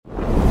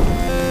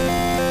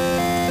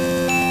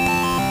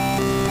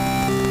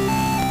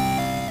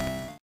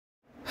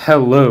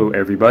Hello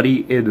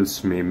everybody, it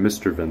is me,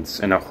 Mr.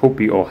 Vince, and I hope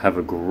you all have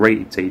a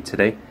great day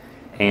today.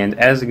 And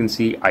as you can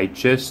see, I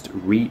just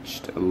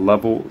reached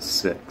level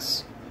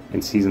 6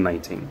 in Season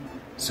 19.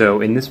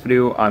 So in this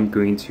video, I'm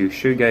going to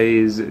show you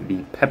guys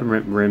the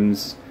Peppermint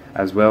Rims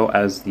as well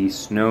as the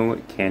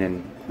Snow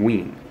Cannon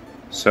Queen.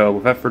 So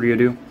without further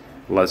ado,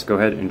 let's go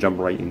ahead and jump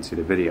right into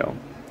the video.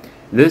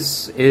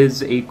 This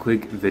is a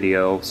quick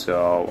video,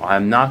 so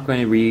I'm not going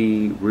to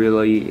be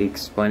really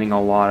explaining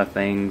a lot of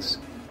things.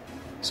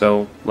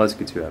 So let's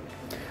get to it.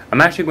 I'm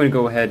actually going to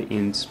go ahead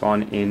and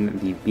spawn in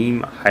the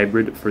beam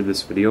hybrid for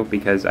this video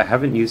because I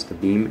haven't used the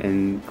beam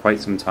in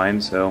quite some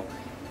time. So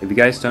if you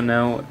guys don't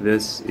know,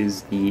 this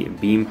is the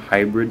beam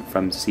hybrid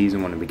from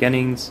Season 1 of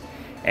Beginnings,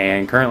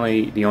 and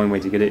currently the only way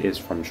to get it is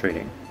from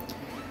trading.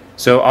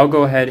 So I'll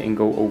go ahead and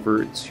go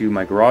over to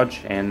my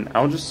garage and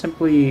I'll just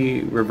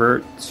simply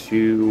revert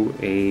to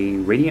a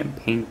Radiant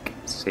Pink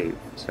save.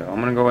 So I'm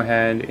going to go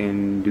ahead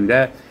and do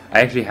that. I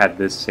actually had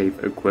this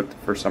save equipped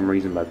for some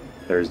reason, but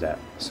there's that.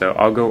 So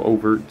I'll go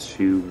over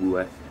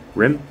to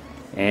Rim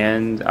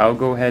and I'll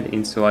go ahead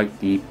and select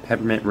the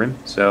Peppermint Rim.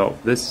 So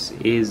this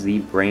is the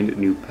brand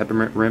new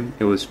Peppermint Rim.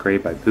 It was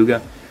created by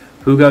𝙂𝙀.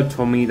 𝙂𝙀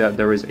told me that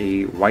there was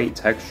a white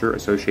texture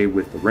associated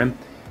with the rim.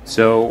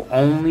 So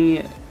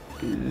only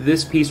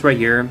this piece right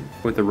here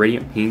with the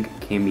Radiant Pink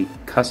can be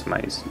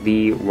customized.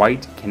 The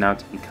white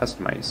cannot be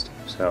customized.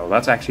 So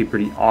that's actually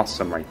pretty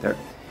awesome right there.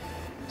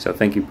 So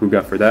thank you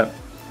𝙂𝙀 for that.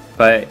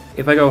 But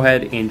if I go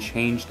ahead and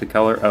change the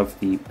color of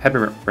the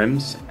Peppermint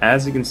Rims,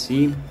 as you can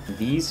see,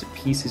 these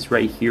pieces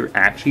right here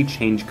actually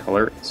change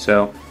color.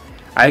 So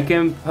I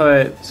can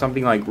put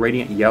something like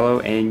Radiant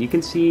Yellow and you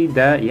can see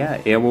that, yeah,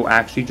 it will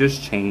actually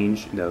just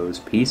change those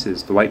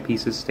pieces. The white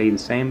pieces stay the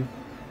same,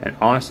 and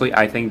honestly,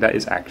 I think that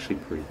is actually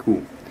pretty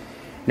cool.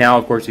 Now,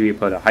 of course, if you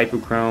put a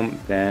Hypochrome,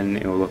 then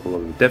it will look a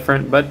little bit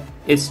different, but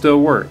it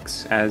still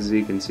works, as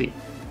you can see.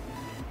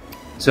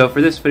 So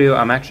for this video,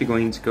 I'm actually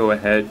going to go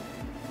ahead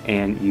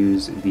and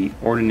use the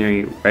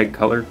ordinary red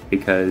color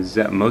because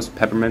most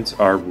peppermints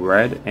are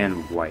red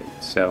and white.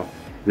 So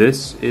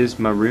this is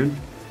maroon,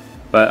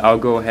 but I'll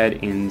go ahead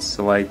and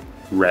select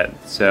red.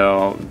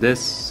 So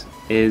this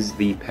is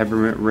the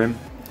Peppermint Rim.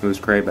 It was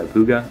created by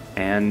𝙂𝙀,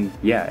 and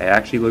yeah, it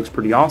actually looks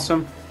pretty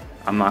awesome.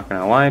 I'm not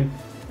gonna lie.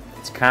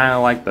 It's kind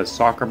of like the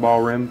soccer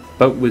ball rim,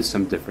 but with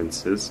some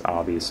differences,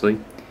 obviously.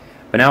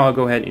 But now I'll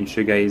go ahead and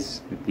show you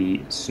guys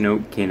the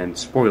Snow Cannon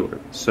spoiler.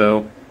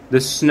 So the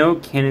Snow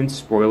Cannon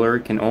spoiler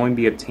can only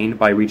be obtained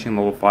by reaching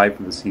level 5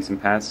 of the Season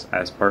Pass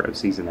as part of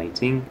Season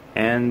 19,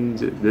 and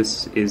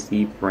this is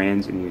the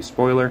brand new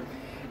spoiler.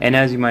 And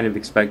as you might have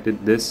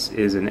expected, this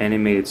is an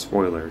animated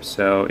spoiler,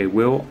 so it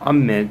will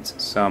emit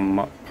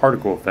some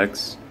particle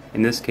effects.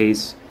 In this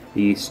case,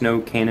 the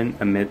Snow Cannon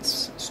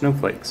emits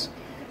snowflakes.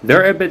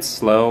 They're a bit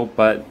slow,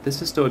 but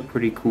this is still a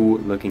pretty cool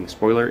looking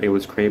spoiler. It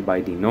was created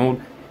by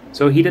𝙊𝙁𝙁,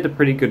 so he did a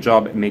pretty good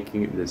job at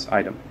making this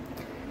item.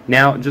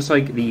 Now, just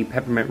like the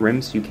Peppermint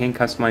Rims, you can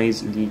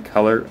customize the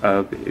color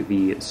of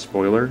the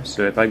spoiler.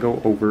 So if I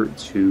go over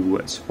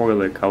to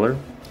spoiler color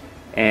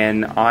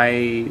and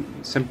I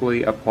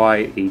simply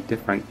apply a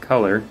different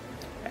color,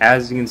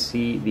 as you can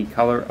see, the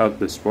color of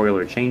the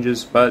spoiler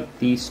changes, but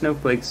the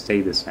snowflakes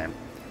stay the same.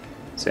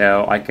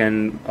 So I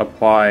can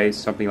apply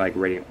something like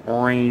Radiant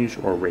Orange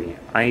or Radiant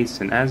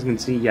Ice, and as you can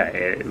see, yeah,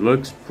 it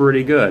looks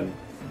pretty good.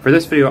 For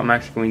this video, I'm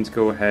actually going to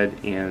go ahead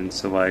and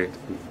select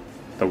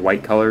the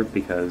white color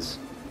because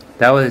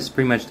that was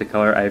pretty much the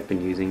color I've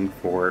been using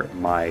for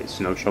my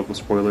snow shovel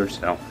spoiler.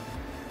 So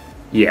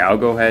yeah, I'll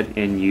go ahead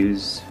and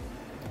use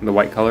the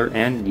white color,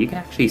 and you can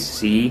actually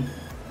see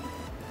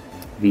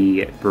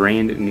the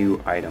brand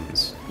new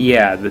items.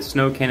 Yeah, the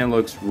Snow Cannon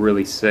looks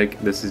really sick.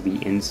 This is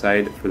the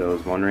inside for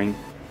those wondering.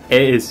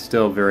 It is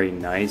still very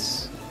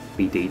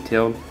nicely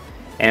detailed.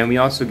 And we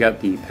also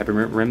got the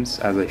Peppermint Rims,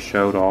 as I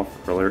showed off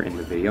earlier in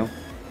the video.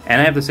 And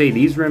I have to say,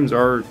 these rims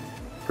are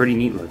pretty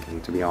neat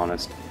looking, to be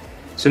honest.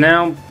 So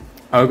now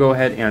I'll go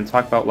ahead and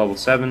talk about level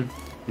 7.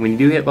 When you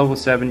do hit level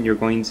 7, you're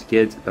going to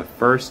get the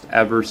first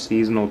ever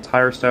seasonal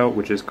tire style,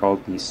 which is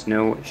called the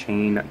Snow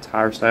Chain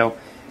Tire Style.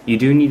 You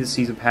do need a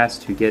season pass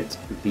to get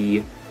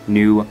the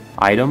new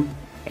item,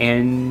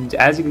 and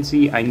as you can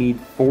see, I need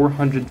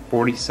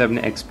 447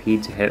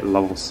 XP to hit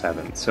level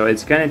 7. So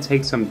it's going to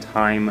take some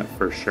time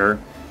for sure.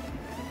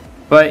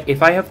 But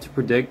if I have to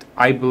predict,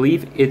 I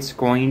believe it's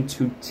going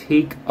to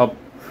take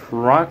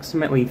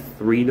approximately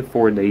 3 to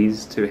 4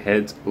 days to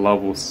hit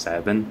level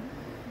 7.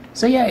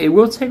 So yeah, it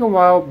will take a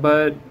while,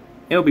 but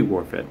it'll be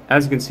worth it.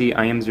 As you can see,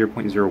 I am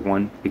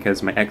 0.01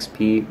 because my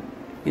XP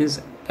is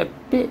a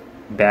bit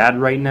bad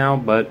right now,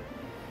 but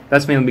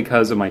that's mainly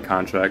because of my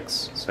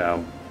contracts,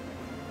 so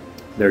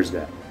there's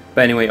that.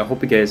 But anyway, I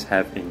hope you guys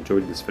have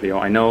enjoyed this video.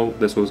 I know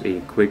this was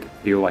a quick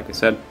video, like I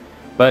said,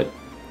 but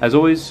as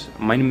always,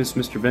 my name is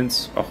Mr.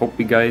 Vince. I hope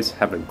you guys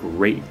have a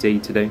great day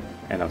today,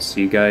 and I'll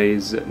see you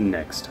guys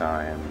next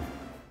time.